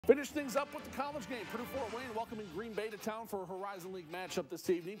Finish things up with the college game. Purdue Fort Wayne welcoming Green Bay to town for a Horizon League matchup this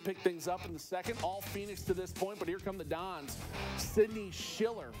evening. Pick things up in the second. All Phoenix to this point, but here come the Dons. Sydney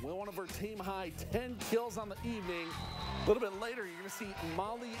Schiller with one of her team-high 10 kills on the evening. A little bit later, you're going to see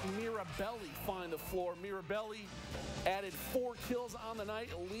Molly Mirabelli find the floor. Mirabelli added 4 kills on the night.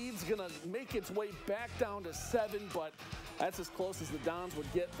 Lead's going to make its way back down to 7, but that's as close as the Dons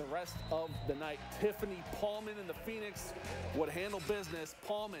would get the rest of the night. Tiffany Paulman in the Phoenix would handle business.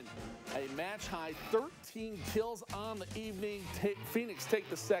 Paulman, a match-high 13 kills on the evening. Phoenix take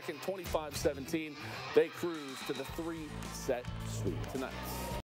the second, 25-17. They cruise to the 3-set sweep tonight.